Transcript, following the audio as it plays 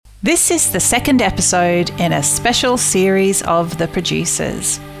This is the second episode in a special series of The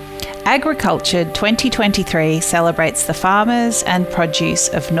Producers. Agriculture 2023 celebrates the farmers and produce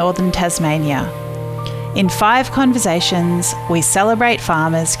of northern Tasmania. In 5 conversations, we celebrate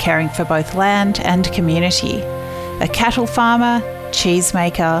farmers caring for both land and community, a cattle farmer,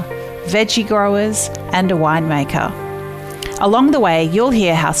 cheesemaker, veggie growers, and a winemaker. Along the way, you'll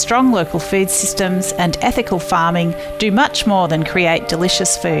hear how strong local food systems and ethical farming do much more than create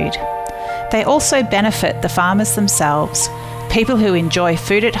delicious food. They also benefit the farmers themselves, people who enjoy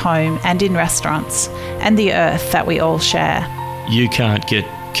food at home and in restaurants, and the earth that we all share. You can't get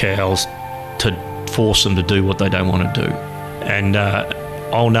cows to force them to do what they don't want to do. And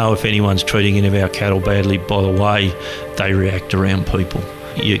I'll know if anyone's treating any of our cattle badly by the way they react around people.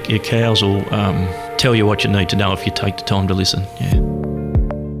 Your cows will tell you what you need to know if you take the time to listen. Yeah.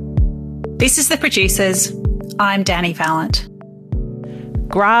 This is The Producers. I'm Danny Vallant.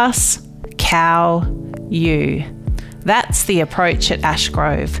 Grass, cow, you. That's the approach at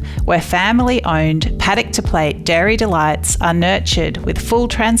Ashgrove, where family-owned paddock-to-plate dairy delights are nurtured with full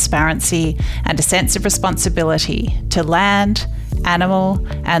transparency and a sense of responsibility to land, animal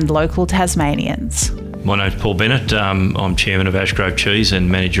and local Tasmanians. My name's Paul Bennett. I'm chairman of Ashgrove Cheese and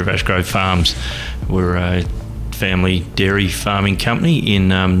manager of Ashgrove Farms. We're a family dairy farming company in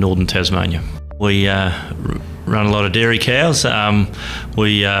northern Tasmania. We run a lot of dairy cows.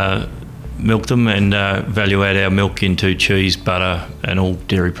 We milk them and value add our milk into cheese, butter and all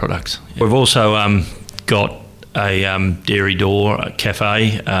dairy products. We've also got a dairy door, a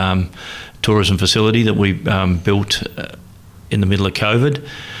cafe, tourism facility that we built in the middle of COVID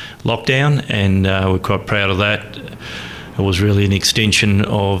lockdown, and we're quite proud of that. It was really an extension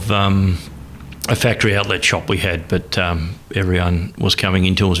of a factory outlet shop we had, but everyone was coming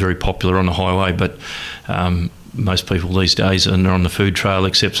into it. It was very popular on the highway, but most people these days are on the food trail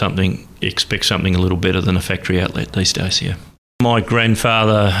expect something a little better than a factory outlet these days. Yeah. My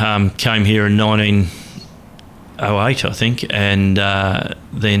grandfather came here in 1908, I think, and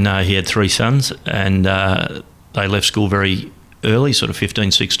then he had 3 sons, and they left school very early, sort of 15,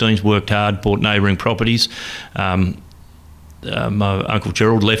 16, worked hard, bought neighbouring properties. My Uncle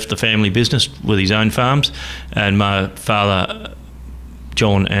Gerald left the family business with his own farms, and my father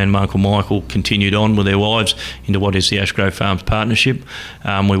John and my Uncle Michael continued on with their wives into what is the Ashgrove Farms Partnership.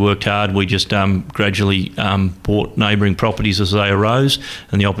 We worked hard. We just gradually bought neighbouring properties as they arose,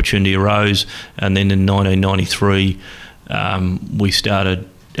 and the opportunity arose. And then in 1993, we started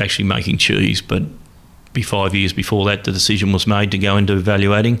actually making cheese, but 5 years before that, the decision was made to go and do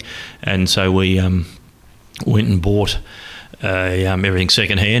value adding, and so we went and bought everything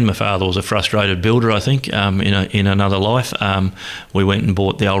second hand. My father was a frustrated builder, I think, in another life. We went and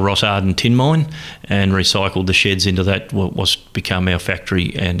bought the old Ross Arden tin mine and recycled the sheds into that, what was become our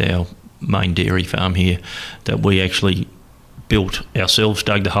factory and our main dairy farm here, that we actually built ourselves,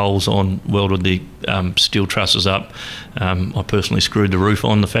 dug the holes on, welded the steel trusses up. I personally screwed the roof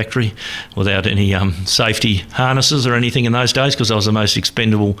on the factory without any safety harnesses or anything in those days, because I was the most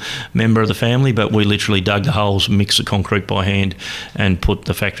expendable member of the family, but we literally dug the holes, mixed the concrete by hand and put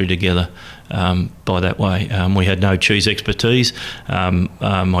the factory together by that way. We had no cheese expertise.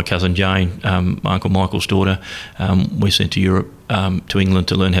 My cousin Jane, my Uncle Michael's daughter, we sent to Europe, to England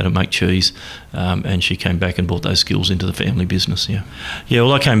to learn how to make cheese, and she came back and brought those skills into the family business.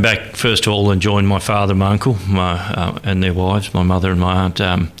 Well, I came back first of all and joined my father and my uncle and their wives, my mother and my aunt,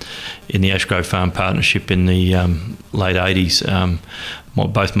 in the Ashgrove Farm Partnership in the late 80s.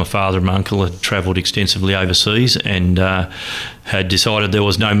 Both my father and my uncle had travelled extensively overseas and had decided there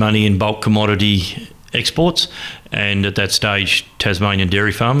was no money in bulk commodity exports, and at that stage Tasmanian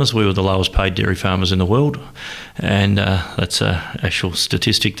dairy farmers, we were the lowest paid dairy farmers in the world, and that's an actual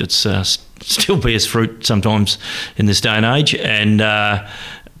statistic that's still bears fruit sometimes in this day and age, and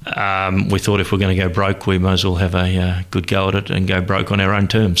we thought if we're going to go broke, we might as well have a good go at it and go broke on our own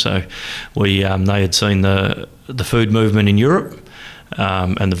terms. So they had seen the food movement in Europe,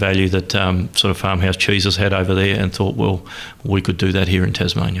 and the value that sort of farmhouse cheeses had over there, and thought, well, we could do that here in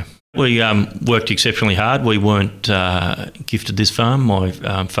Tasmania. We worked exceptionally hard. We weren't gifted this farm. My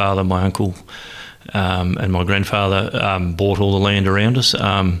father, my uncle and my grandfather bought all the land around us.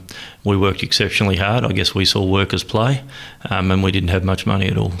 We worked exceptionally hard. I guess we saw workers play, and we didn't have much money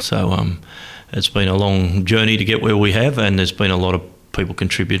at all. So it's been a long journey to get where we have, and there's been a lot of people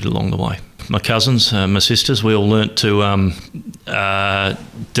contributed along the way. My cousins, my sisters, we all learnt to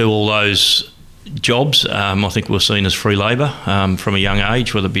do all those jobs. I think we were seen as free labour from a young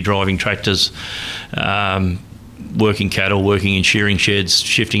age, whether it be driving tractors, working cattle, working in shearing sheds,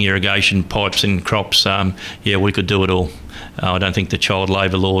 shifting irrigation pipes and crops, we could do it all. I don't think the child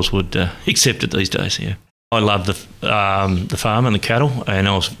labour laws would accept it these days. Yeah, I love the farm and the cattle, and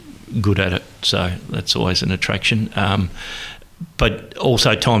I was good at it, so that's always an attraction. But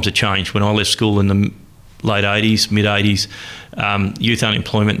also times have changed. When I left school in the late 80s, mid 80s, youth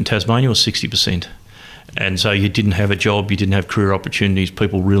unemployment in Tasmania was 60%. And so you didn't have a job, you didn't have career opportunities.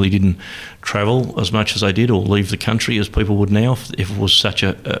 People really didn't travel as much as they did or leave the country as people would now if it was such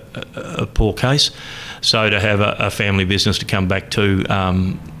a poor case. So to have a family business to come back to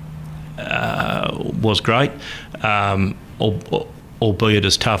was great, albeit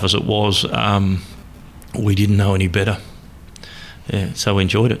as tough as it was, we didn't know any better. Yeah, so we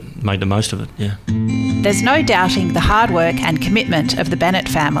enjoyed it, made the most of it, yeah. There's no doubting the hard work and commitment of the Bennett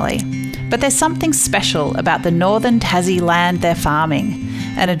family, but there's something special about the northern Tassie land they're farming,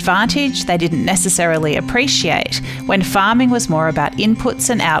 an advantage they didn't necessarily appreciate when farming was more about inputs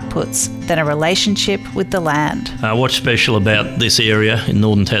and outputs than a relationship with the land. What's special about this area in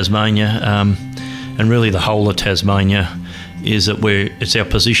northern Tasmania, and really the whole of Tasmania, is that it's our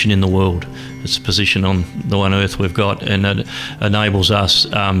position in the world. It's a position on the one earth we've got, and it enables us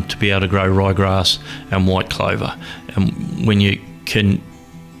to be able to grow ryegrass and white clover. And when you can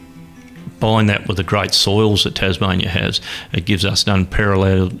bind that with the great soils that Tasmania has, it gives us an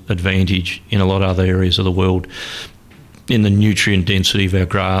unparalleled advantage in a lot of other areas of the world in the nutrient density of our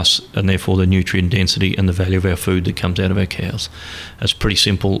grass, and therefore the nutrient density and the value of our food that comes out of our cows. It's pretty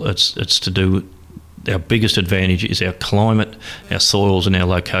simple. It's to do with our biggest advantage is our climate, our soils and our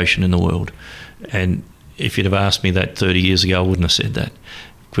location in the world. And if you'd have asked me that 30 years ago, I wouldn't have said that,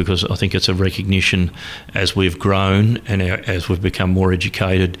 because I think it's a recognition as we've grown and as we've become more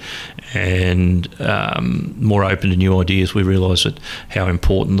educated and more open to new ideas, we realise that how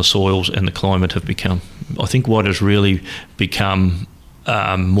important the soils and the climate have become. I think what has really become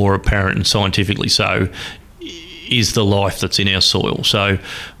more apparent, and scientifically so, is the life that's in our soil. So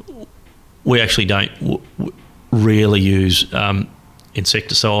we actually don't really use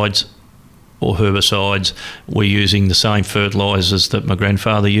insecticides or herbicides. We're using the same fertilisers that my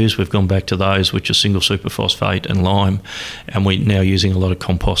grandfather used. We've gone back to those, which are single superphosphate and lime, and we're now using a lot of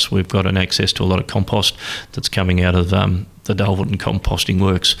compost. We've got an access to a lot of compost that's coming out of the Dulverton Composting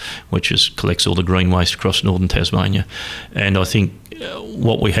Works, which collects all the green waste across northern Tasmania. And I think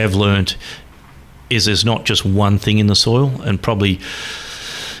what we have learnt is there's not just one thing in the soil, and probably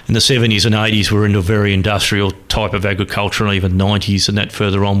in the 70s and 80s, we were into a very industrial type of agriculture, and even 90s and that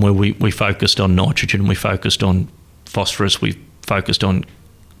further on, where we focused on nitrogen, we focused on phosphorus, we focused on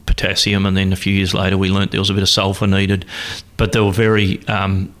potassium, and then a few years later we learnt there was a bit of sulphur needed. But they were very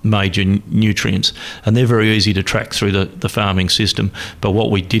major nutrients, and they're very easy to track through the farming system. But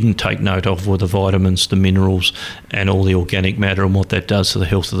what we didn't take note of were the vitamins, the minerals, and all the organic matter, and what that does to the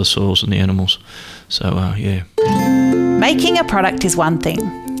health of the soils and the animals. So, yeah. Making a product is one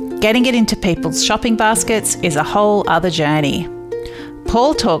thing. Getting it into people's shopping baskets is a whole other journey.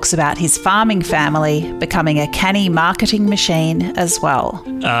 Paul talks about his farming family becoming a canny marketing machine as well.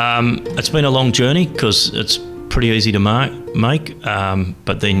 It's been a long journey because it's pretty easy to make,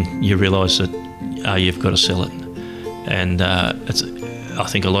 but then you realise that you've got to sell it. And I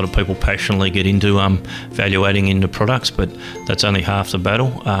think a lot of people passionately get into value adding into products, but that's only half the battle.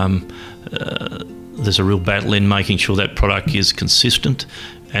 There's a real battle in making sure that product is consistent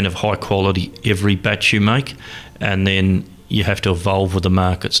and of high quality every batch you make, and then you have to evolve with the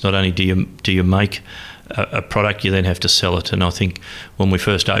markets. Not only do you make a product, you then have to sell it. And I think when we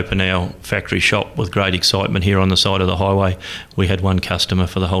first opened our factory shop with great excitement here on the side of the highway, we had one customer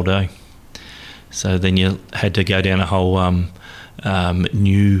for the whole day. So then you had to go down a whole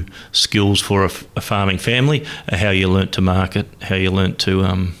new skills for a farming family, how you learnt to market, how you learnt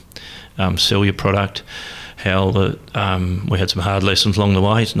to sell your product, how we had some hard lessons along the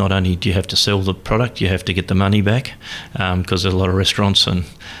way. It's not only do you have to sell the product, you have to get the money back, because there's a lot of restaurants and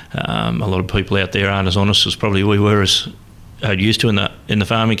a lot of people out there aren't as honest as probably we were as used to in the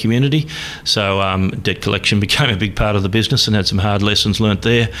farming community. So debt collection became a big part of the business, and had some hard lessons learnt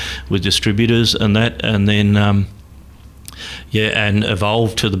there with distributors and that, and then and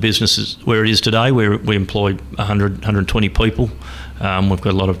evolved to the business where it is today, where we employ 120 people. We've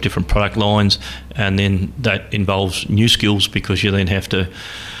got a lot of different product lines, and then that involves new skills, because you then have to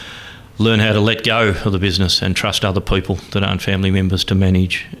learn how to let go of the business and trust other people that aren't family members to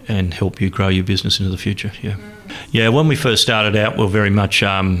manage and help you grow your business into the future. Yeah, when we first started out, we were very much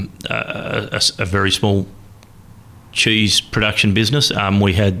a very small cheese production business.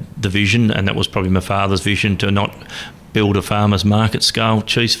 We had the vision, and that was probably my father's vision, to not build a farmer's market scale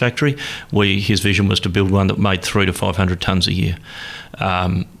cheese factory. His vision was to build one that made 300 to 500 tonnes a year.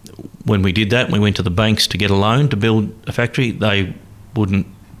 When we did that, we went to the banks to get a loan to build a factory. They wouldn't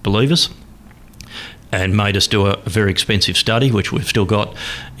believe us and made us do a very expensive study, which we've still got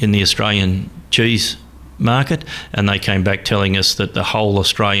in the Australian cheese market, and they came back telling us that the whole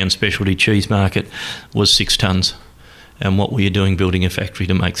Australian specialty cheese market was 6 tonnes. And what were you doing building a factory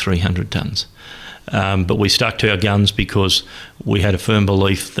to make 300 tonnes? But we stuck to our guns because we had a firm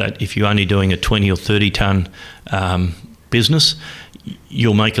belief that if you're only doing a 20 or 30 tonne business,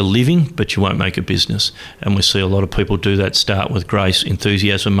 you'll make a living, but you won't make a business. And we see a lot of people do that, start with grace,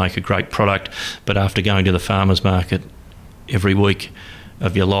 enthusiasm, make a great product, but after going to the farmer's market every week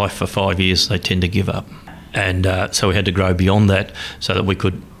of your life for 5 years, they tend to give up. And so we had to grow beyond that so that we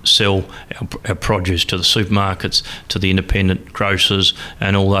could sell our produce to the supermarkets, to the independent grocers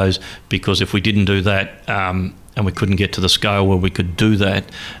and all those, because if we didn't do that and we couldn't get to the scale where we could do that,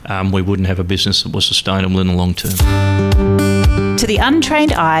 we wouldn't have a business that was sustainable in the long term. To the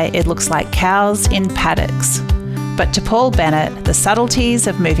untrained eye, it looks like cows in paddocks. But to Paul Bennett, the subtleties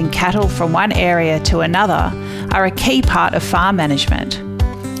of moving cattle from one area to another are a key part of farm management.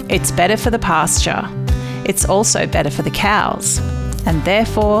 It's better for the pasture. It's also better for the cows, and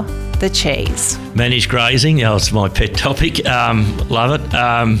therefore the cheese. Managed grazing, that's my pet topic. Love it.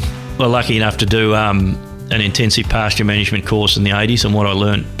 We're lucky enough to do an intensive pasture management course in the 80s, and what I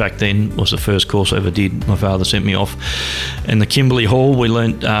learnt back then was the first course I ever did. My father sent me off. In the Kimberley Hall, we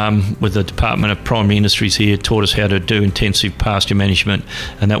learnt with the Department of Primary Industries here, taught us how to do intensive pasture management,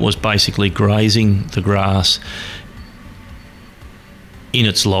 and that was basically grazing the grass in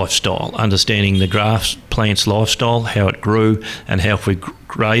its lifestyle, understanding the grass plant's lifestyle, how it grew, and how if we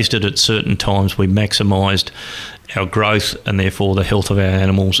grazed it at certain times, we maximised our growth and therefore the health of our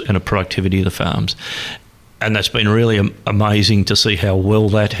animals and the productivity of the farms. And that's been really amazing to see how well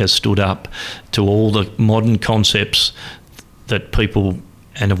that has stood up to all the modern concepts that people,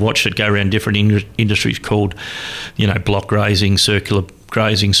 and have watched it go around different industries called, block grazing, circular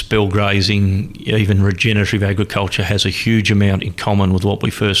grazing, spell grazing, even regenerative agriculture has a huge amount in common with what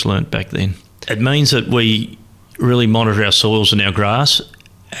we first learnt back then. It means that we really monitor our soils and our grass,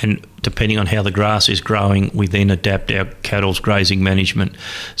 and depending on how the grass is growing, we then adapt our cattle's grazing management.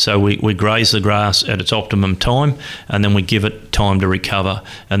 So we graze the grass at its optimum time, and then we give it time to recover,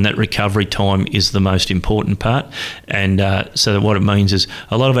 and that recovery time is the most important part. And so that what it means is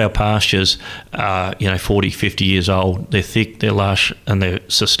a lot of our pastures are 40, 50 years old. They're thick, they're lush, and they're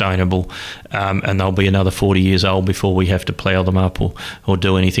sustainable, and they'll be another 40 years old before we have to plough them up or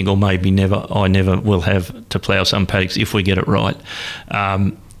do anything, or maybe I never will have to plough some paddocks if we get it right.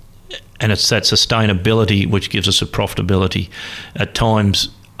 And it's that sustainability which gives us a profitability. At times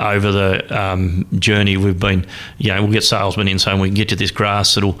over the journey we've been, we'll get salesmen in saying we can get you this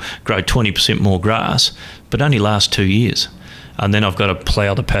grass that'll grow 20% more grass, but only last 2 years. And then I've got to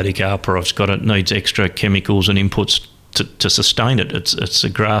plough the paddock up, or it needs extra chemicals and inputs to sustain it. It's a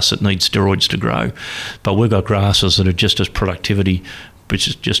grass that needs steroids to grow. But we've got grasses that are just as productive,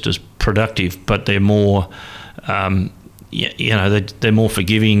 but they're more... they're more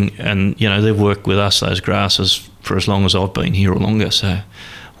forgiving, and they've worked with us, those grasses, for as long as I've been here or longer, so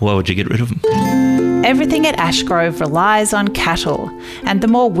why would you get rid of them? Everything at Ashgrove relies on cattle, and the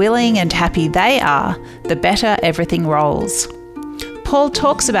more willing and happy they are, the better everything rolls. Paul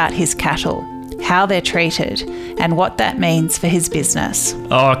talks about his cattle, how they're treated, and what that means for his business.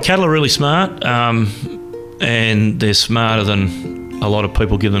 Cattle are really smart, and they're smarter than a lot of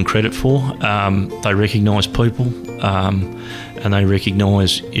people give them credit for. They recognise people, and they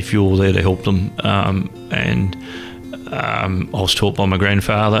recognise if you're there to help them. I was taught by my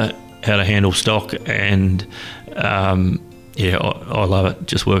grandfather how to handle stock, and I love it,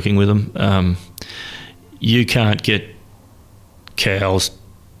 just working with them. You can't get cows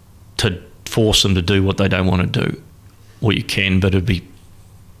to force them to do what they don't want to do. Well, you can, but it'd be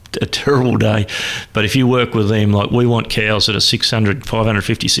a terrible day. But if you work with them, like we want cows that are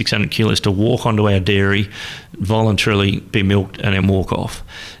 550, 600 kilos to walk onto our dairy, voluntarily be milked and then walk off.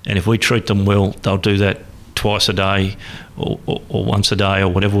 And if we treat them well, they'll do that twice a day or once a day or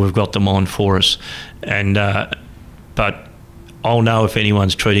whatever we've got them on for us. And but I'll know if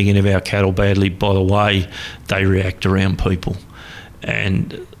anyone's treating any of our cattle badly by the way they react around people.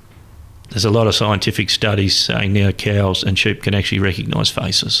 And there's a lot of scientific studies saying now cows and sheep can actually recognise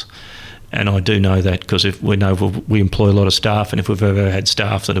faces. And I do know that because if we know we employ a lot of staff, and if we've ever had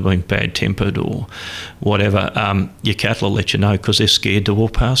staff that have been bad-tempered or whatever, your cattle will let you know because they're scared to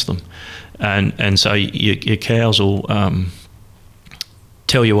walk past them. And so your cows will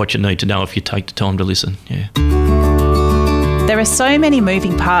tell you what you need to know if you take the time to listen. Yeah. There are so many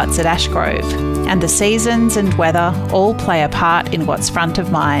moving parts at Ashgrove, and the seasons and weather all play a part in what's front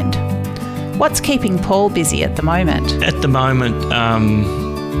of mind. What's keeping Paul busy at the moment? At the moment,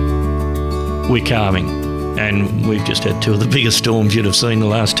 we're calving, and we've just had two of the biggest storms you'd have seen the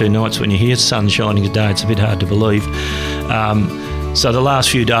last 2 nights. When you hear sun shining today, it's a bit hard to believe. So the last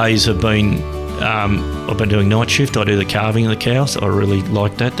few days have been, I've been doing night shift. I do the calving of the cows. I really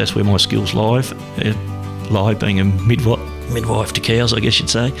like that. That's where my skills lie, being a midwife to cows, I guess you'd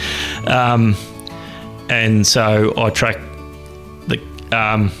say. And so I track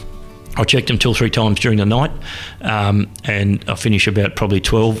I check them 2 or 3 times during the night, and I finish about probably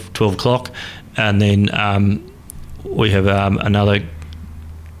 12 o'clock, and then we have another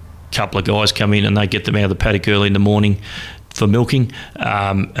couple of guys come in and they get them out of the paddock early in the morning for milking,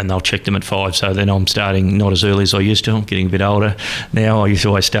 and they'll check them at 5. So then I'm starting not as early as I used to. I'm getting a bit older now. I used to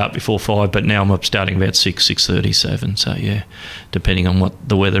always start before 5, but now I'm starting about 6:30, 7. So yeah, depending on what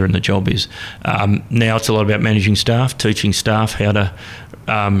the weather and the job is. Now it's a lot about managing staff, teaching staff how to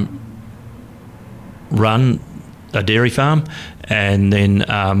run a dairy farm, and then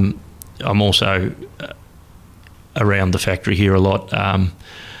I'm also around the factory here a lot,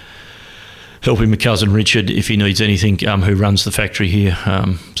 helping my cousin Richard if he needs anything, who runs the factory here.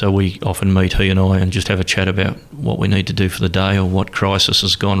 So we often meet, he and I, and just have a chat about what we need to do for the day, or what crisis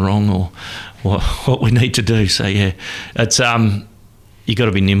has gone wrong, or what we need to do. So yeah, it's you got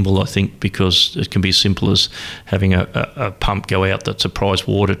to be nimble, I think, because it can be as simple as having a pump go out that supplies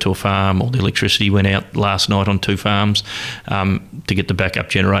water to a farm, or the electricity went out last night on 2 farms, to get the backup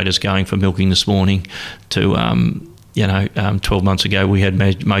generators going for milking this morning, to 12 months ago we had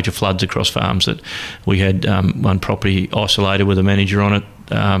major floods across farms that we had one property isolated with a manager on it.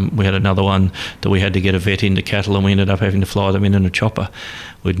 We had another one that we had to get a vet into cattle, and we ended up having to fly them in a chopper.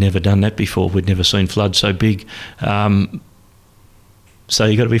 We'd never done that before. We'd never seen floods so big. So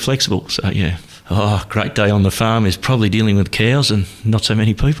you've got to be flexible. So yeah, great day on the farm is probably dealing with cows and not so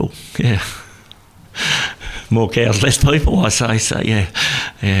many people. Yeah, more cows, less people, I say. So yeah.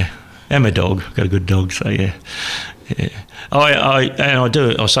 And my dog, I've got a good dog. So yeah.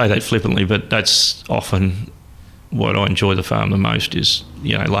 I say that flippantly, but that's often what I enjoy the farm the most is,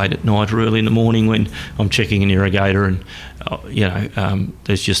 late at night or early in the morning when I'm checking an irrigator, and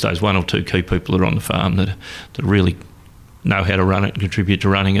there's just those 1 or 2 key people that are on the farm that really know how to run it and contribute to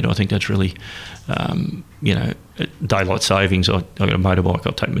running it. I think that's really, daylight savings. I've got a motorbike,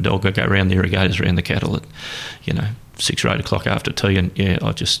 I'll take my dog, I go around the irrigators, around the cattle at, 6 or 8 o'clock after tea, and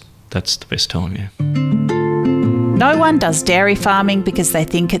that's the best time, yeah. No one does dairy farming because they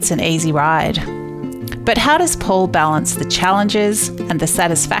think it's an easy ride. But how does Paul balance the challenges and the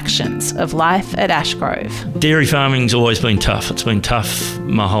satisfactions of life at Ashgrove? Dairy farming's always been tough. It's been tough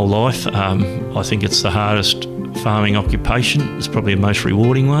my whole life. I think it's the hardest farming occupation. It's probably the most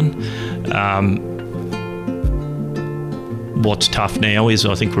rewarding one. What's tough now is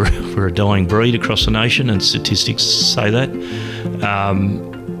I think we're a dying breed across the nation, and statistics say that.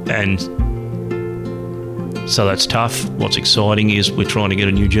 And so that's tough. What's exciting is we're trying to get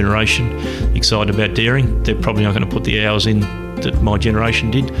a new generation excited about dairying. They're probably not going to put the hours in that my generation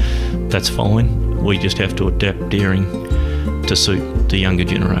did. That's fine. We just have to adapt dairying to suit the younger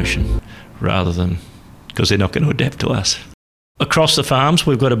generation rather than because they're not going to adapt to us. Across the farms,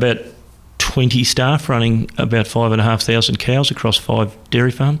 we've got about 20 staff running about 5,500 cows across 5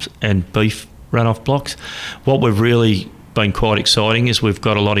 dairy farms and beef runoff blocks. What we've really been quite exciting is we've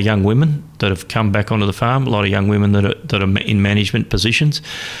got a lot of young women that have come back onto the farm, a lot of young women that are in management positions.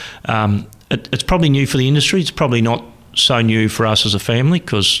 It's probably new for the industry. It's probably not so new for us as a family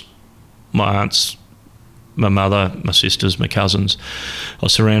because my aunts, my mother, my sisters, my cousins are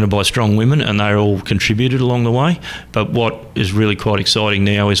surrounded by strong women, and they all contributed along the way. But what is really quite exciting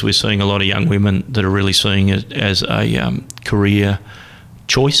now is we're seeing a lot of young women that are really seeing it as a career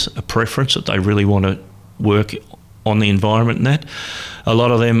choice, a preference, that they really want to work on the environment and that. A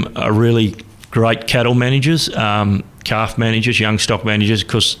lot of them are really great cattle managers, calf managers, young stock managers,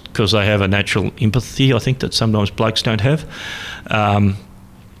 because they have a natural empathy, I think, that sometimes blokes don't have.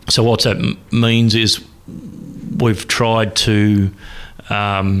 So what that means is we've tried to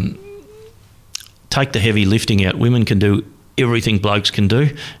take the heavy lifting out. Women can do everything blokes can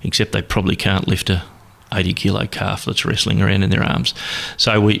do, except they probably can't lift a 80-kilo calf that's wrestling around in their arms.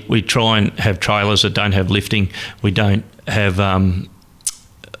 So we try and have trailers that don't have lifting. We don't have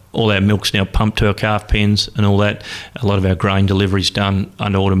all our milk's now pumped to our calf pens and all that. A lot of our grain delivery's done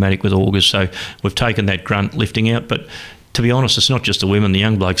under automatic with augers. So we've taken that grunt lifting out. But to be honest, it's not just the women. The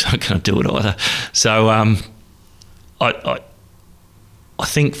young blokes aren't going to do it either. So I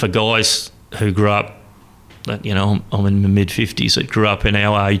think for guys who grew up, that, you know, I'm in my mid-50s, that grew up in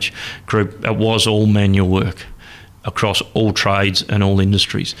our age group, it was all manual work across all trades and all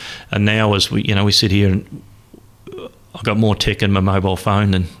industries. And now as we sit here, and I've got more tech in my mobile phone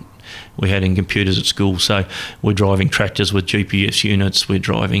than we had in computers at school. So we're driving tractors with GPS units. We're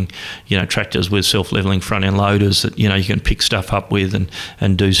driving, tractors with self-leveling front-end loaders that, you can pick stuff up with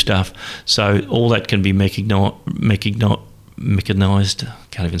and do stuff. So all that can be mechanised,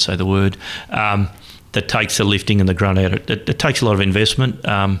 can't even say the word, that takes the lifting and the grunt out. It takes a lot of investment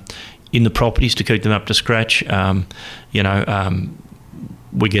in the properties to keep them up to scratch.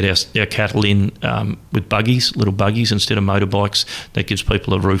 We get our cattle in with buggies, little buggies instead of motorbikes. That gives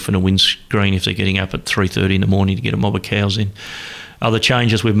people a roof and a windscreen if they're getting up at 3:30 in the morning to get a mob of cows in. Other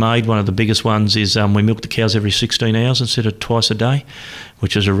changes we've made, one of the biggest ones is we milk the cows every 16 hours instead of twice a day,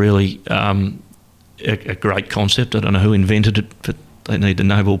 which is a really a great concept. I don't know who invented it, but they need the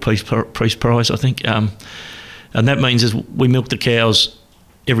Nobel Peace Prize, I think. And that means is we milk the cows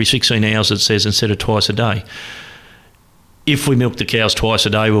every 16 hours, it says, instead of twice a day. If we milk the cows twice a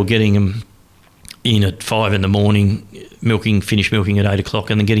day, we're getting them in at 5 in the morning, finish milking at 8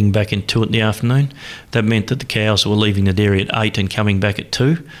 o'clock, and then getting back in 2 in the afternoon. That meant that the cows were leaving the dairy at 8 and coming back at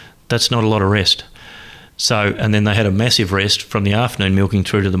 2. That's not a lot of rest. So, and then they had a massive rest from the afternoon milking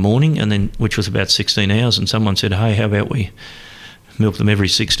through to the morning, and then which was about 16 hours. And someone said, hey, how about we milk them every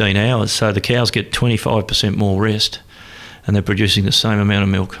 16 hours? So the cows get 25% more rest, and they're producing the same amount of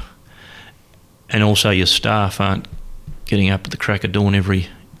milk. And also your staff aren't getting up at the crack of dawn every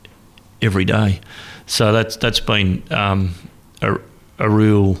day. So that's been a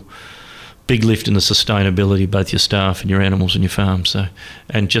real big lift in the sustainability of both your staff and your animals and your farm. So,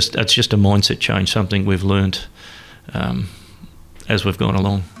 and that's just a mindset change, something we've learnt as we've gone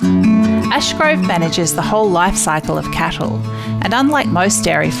along. Ashgrove manages the whole life cycle of cattle, and unlike most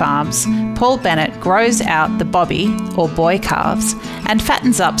dairy farms, Paul Bennett grows out the bobby or boy calves and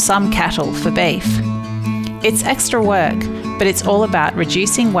fattens up some cattle for beef. It's extra work, but it's all about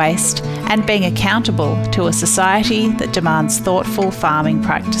reducing waste and being accountable to a society that demands thoughtful farming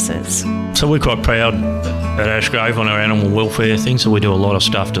practices. So we're quite proud at Ashgrove on our animal welfare thing, so we do a lot of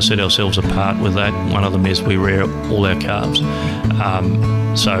stuff to set ourselves apart with that. One of them is we rear all our calves.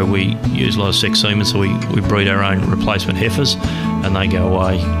 So we use a lot of sex semen, so we breed our own replacement heifers, and they go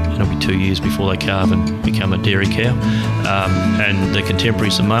away. It'll be 2 years before they calve and become a dairy cow. And the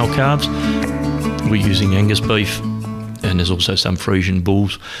contemporaries, the male calves, we're using Angus beef, and there's also some Frisian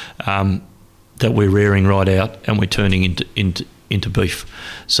bulls that we're rearing right out, and we're turning into beef.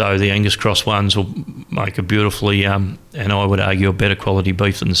 So the Angus cross ones will make a beautifully, and I would argue, a better quality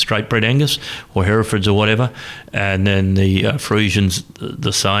beef than the straight bred Angus or Herefords or whatever. And then the Frisians,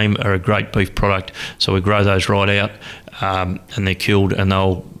 the same, are a great beef product. So we grow those right out, and they're killed, and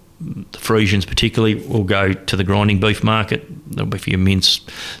the Frisians particularly will go to the grinding beef market. They'll be for your mince,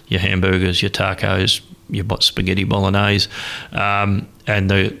 your hamburgers, your tacos, your spaghetti bolognese, and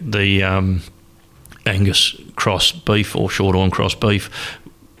the Angus cross beef or short-horn cross beef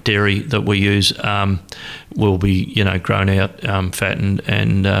dairy that we use will be grown out, fattened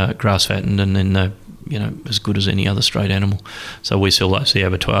and grass fattened, and then as good as any other straight animal. So we sell those to the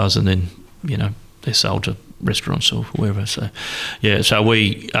abattoirs, and then they're sold to restaurants or wherever. So so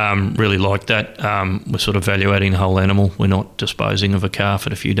we really like that. We're sort of valuating the whole animal. We're not disposing of a calf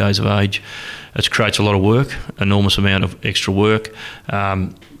at a few days of age. It creates a lot of work, enormous amount of extra work,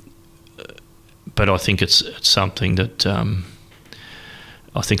 but I think it's something that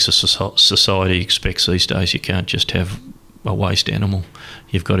I think society expects these days. You can't just have a waste animal.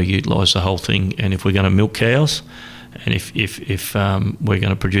 You've got to utilise the whole thing. And if we're going to milk cows, and if we're going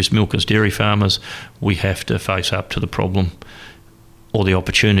to produce milk as dairy farmers, we have to face up to the problem or the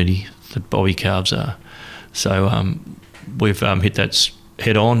opportunity that bobby calves are. So we've hit that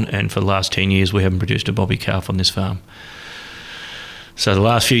head on, and for the last 10 years we haven't produced a bobby calf on this farm. So the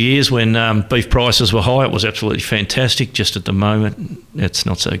last few years when beef prices were high, it was absolutely fantastic. Just at the moment, it's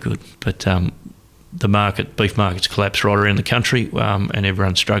not so good. But the beef market's collapsed right around the country, and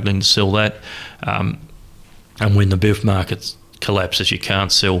everyone's struggling to sell that. And when the beef market collapses, you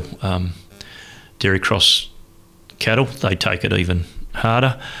can't sell dairy cross cattle. They take it even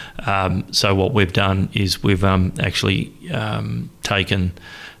harder. So what we've done is we've actually taken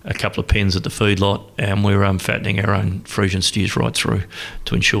a couple of pens at the feedlot, and we're fattening our own Frisian steers right through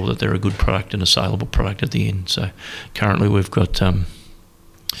to ensure that they're a good product and a saleable product at the end. So currently we've got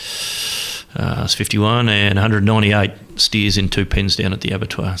it's 51 and 198 steers in 2 pens down at the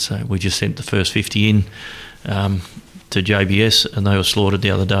abattoir. So we just sent the first 50 in to JBS, and they were slaughtered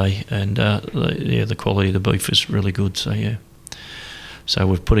the other day. And the quality of the beef is really good. So so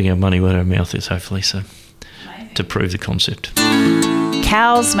we're putting our money where our mouth is, hopefully, so to prove the concept.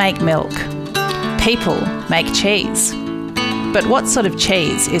 Cows make milk. People make cheese. But what sort of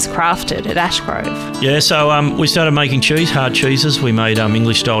cheese is crafted at Ashgrove? Yeah, so we started making cheese, hard cheeses. We made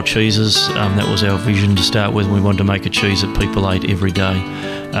English-style cheeses. That was our vision to start with. We wanted to make a cheese that people ate every day.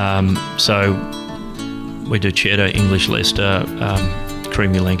 So we do cheddar, English Leicester,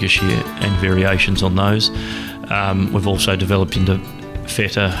 creamy Lancashire, and variations on those. We've also developed into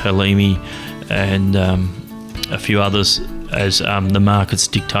feta, halloumi, and a few others as the markets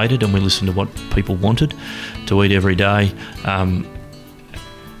dictated, and we listened to what people wanted to eat every day.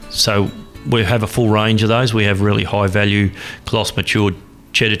 So we have a full range of those. We have really high value cloth matured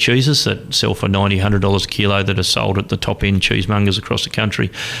cheddar cheeses that sell for $90, $100 a kilo that are sold at the top end cheesemongers across the country,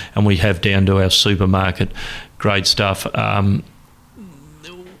 and we have down to our supermarket grade stuff,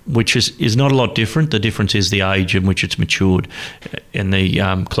 which is not a lot different. The difference is the age in which it's matured. And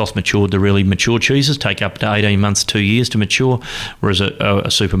the cloth matured, the really mature cheeses take up to 18 months, 2 years to mature, whereas a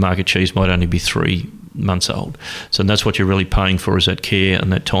supermarket cheese might only be 3 months old. So that's what you're really paying for, is that care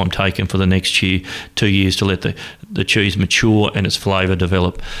and that time taken for the next year, 2 years to let the cheese mature and its flavour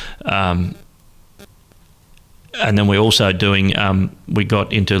develop. And then we're also doing, we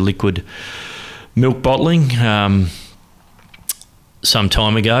got into liquid milk bottling some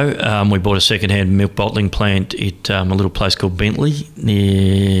time ago. We bought a second-hand milk bottling plant at a little place called Bentley,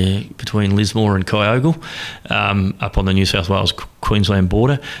 between Lismore and Kyogle, up on the New South Wales-Queensland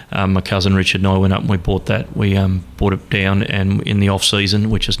border. My cousin Richard and I went up and we bought that. We bought it down, and in the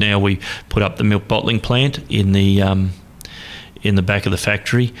off-season, which is now, we put up the milk bottling plant in the back of the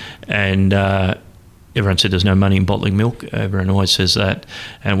factory, and everyone said there's no money in bottling milk. Everyone always says that,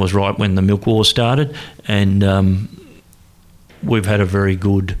 and it was right when the milk war started, and we've had a very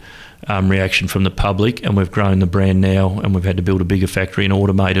good reaction from the public, and we've grown the brand now, and we've had to build a bigger factory and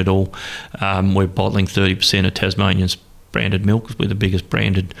automate it all. We're bottling 30% of Tasmania's branded milk. We're the biggest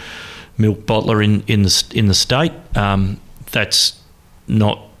branded milk bottler in the state. That's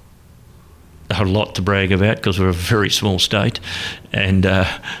not a lot to brag about because we're a very small state, and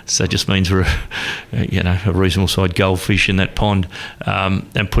so it just means we're a reasonable sized goldfish in that pond.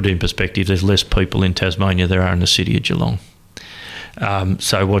 And put it in perspective, there's less people in Tasmania than there are in the city of Geelong.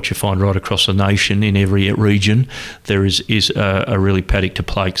 So what you find right across the nation, in every region, there is a really paddock to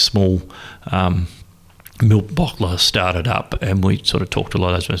plate small milk bottler started up, and we sort of talked a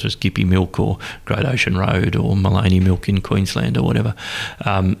lot of those, Gippy Milk or Great Ocean Road or Mullaney Milk in Queensland or whatever.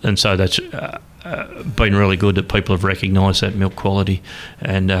 And so that's been really good that people have recognised that milk quality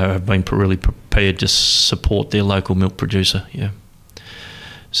and have been really prepared to support their local milk producer. Yeah.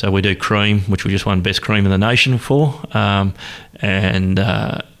 So we do cream, which we just won Best Cream in the Nation for, and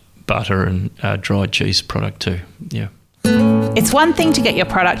butter and dried cheese product too. Yeah. It's one thing to get your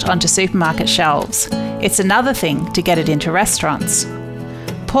product onto supermarket shelves. It's another thing to get it into restaurants.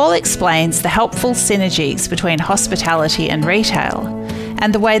 Paul explains the helpful synergies between hospitality and retail,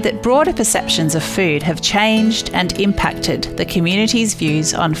 and the way that broader perceptions of food have changed and impacted the community's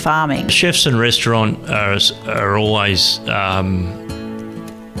views on farming. Chefs and restaurant are always a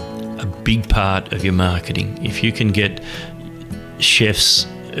big part of your marketing. If you can get chefs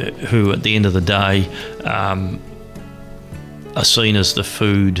who at the end of the day are seen as the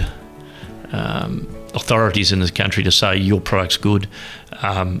food authorities in this country to say your product's good,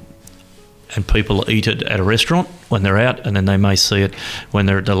 and people eat it at a restaurant when they're out, and then they may see it when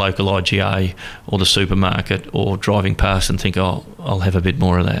they're at the local IGA or the supermarket or driving past and think, oh, I'll have a bit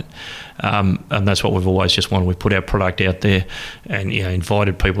more of that. And that's what we've always just wanted. We put our product out there and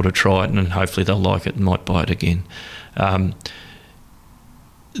invited people to try it, and hopefully they'll like it and might buy it again.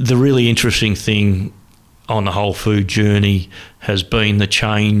 The really interesting thing on the whole food journey has been the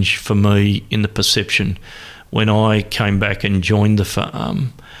change for me in the perception. When I came back and joined the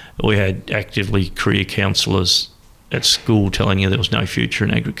farm, we had actively career counsellors at school telling you there was no future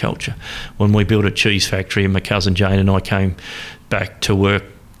in agriculture. When we built a cheese factory, and my cousin Jane and I came back to work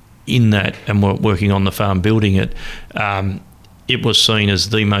in that and were working on the farm building it, it was seen as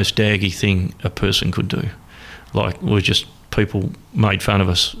the most daggy thing a person could do. Like, people made fun of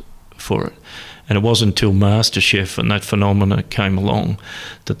us for it. And it wasn't until MasterChef and that phenomena came along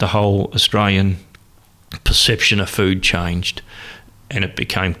that the whole Australian perception of food changed and it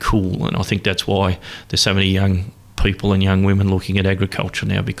became cool. And I think that's why there's so many young people and young women looking at agriculture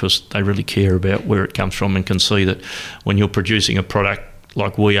now, because they really care about where it comes from and can see that when you're producing a product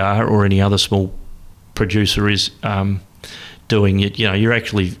like we are or any other small producer is doing it, you're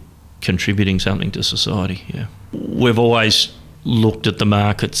actually contributing something to society. Yeah, we've always looked at the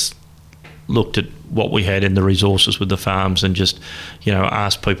markets, looked at what we had in the resources with the farms, and just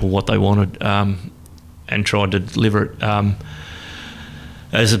asked people what they wanted and tried to deliver it.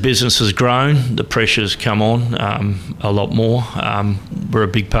 As the business has grown, the pressure's come on a lot more. We're a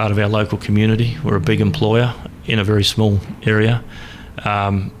big part of our local community. We're a big employer in a very small area.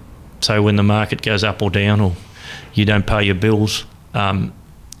 So when the market goes up or down, or you don't pay your bills,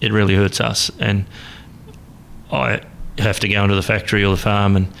 it really hurts us. And I have to go into the factory or the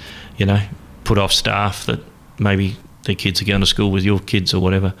farm and, put off staff that maybe their kids are going to school with your kids or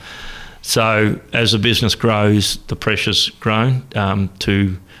whatever. So as the business grows, the pressure's grown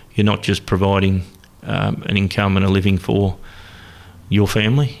to you're not just providing an income and a living for your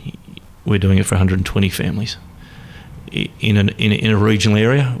family. We're doing it for 120 families in a regional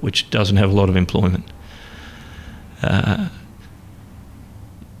area which doesn't have a lot of employment.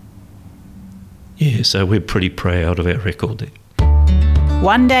 So we're pretty proud of our record there.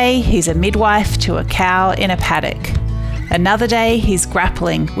 One day he's a midwife to a cow in a paddock. Another day he's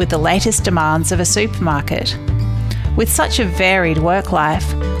grappling with the latest demands of a supermarket. With such a varied work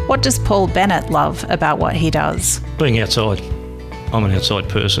life, what does Paul Bennett love about what he does? Being outside. I'm an outside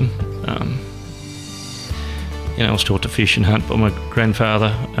person. I was taught to fish and hunt by my grandfather.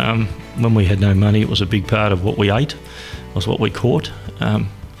 When we had no money, it was a big part of what we ate, was what we caught.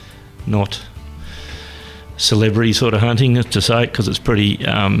 Not celebrity sort of hunting, to say it, because it's pretty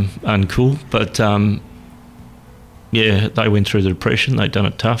uncool. But they went through the Depression. They'd done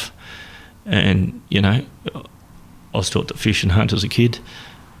it tough. And, I was taught to fish and hunt as a kid,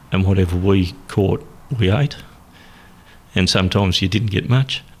 and whatever we caught, we ate. And sometimes you didn't get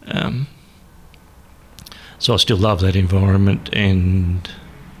much. So I still love that environment, and,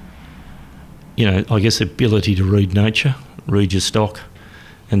 I guess the ability to read nature, read your stock,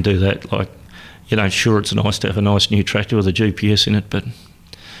 and do that. Sure, it's nice to have a nice new tractor with a GPS in it, but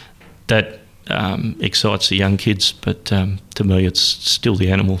that excites the young kids. But to me, it's still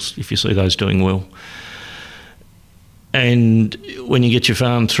the animals, if you see those doing well. And when you get your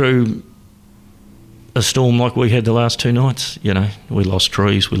farm through a storm like we had the last 2 nights, we lost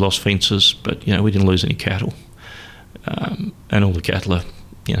trees, we lost fences, but, we didn't lose any cattle. And all the cattle are,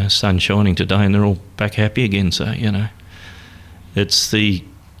 sun shining today, and they're all back happy again. So, it's the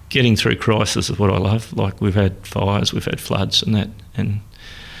getting through crisis is what I love. Like, we've had fires, we've had floods and that, and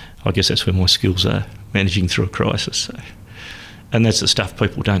I guess that's where my skills are, managing through a crisis. So. And that's the stuff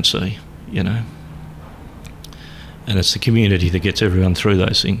people don't see, And it's the community that gets everyone through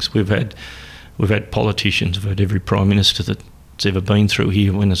those things. We've had politicians, we've had every Prime Minister that's ever been through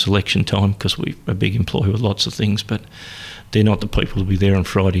here when it's election time, because we're a big employer with lots of things, but they're not the people who'll be there on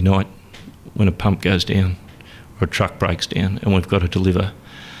Friday night when a pump goes down or a truck breaks down and we've got to deliver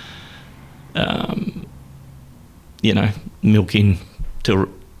milk in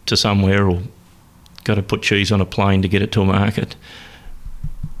to somewhere, or got to put cheese on a plane to get it to a market.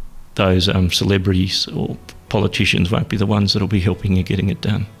 Those celebrities or politicians won't be the ones that'll be helping you getting it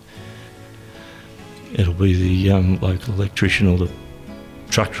done. It'll be the local electrician or the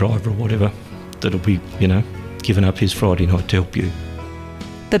truck driver or whatever that'll be, giving up his Friday night to help you.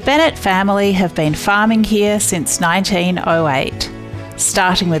 The Bennett family have been farming here since 1908,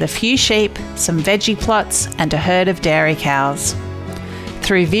 starting with a few sheep, some veggie plots and a herd of dairy cows.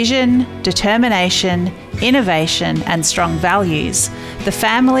 Through vision, determination, innovation and strong values, the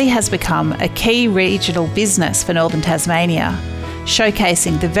family has become a key regional business for Northern Tasmania,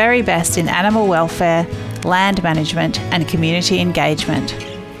 showcasing the very best in animal welfare, land management and community engagement.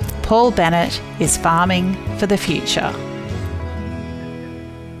 Paul Bennett is farming for the future.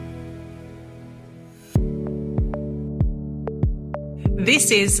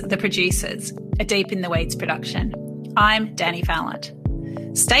 This is The Producers, a Deep in the Weeds production. I'm Danny Vallant.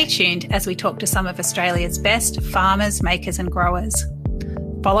 Stay tuned as we talk to some of Australia's best farmers, makers and growers.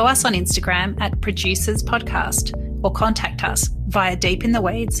 Follow us on Instagram at Producers Podcast or contact us via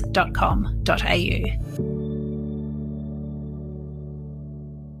deepintheweeds.com.au.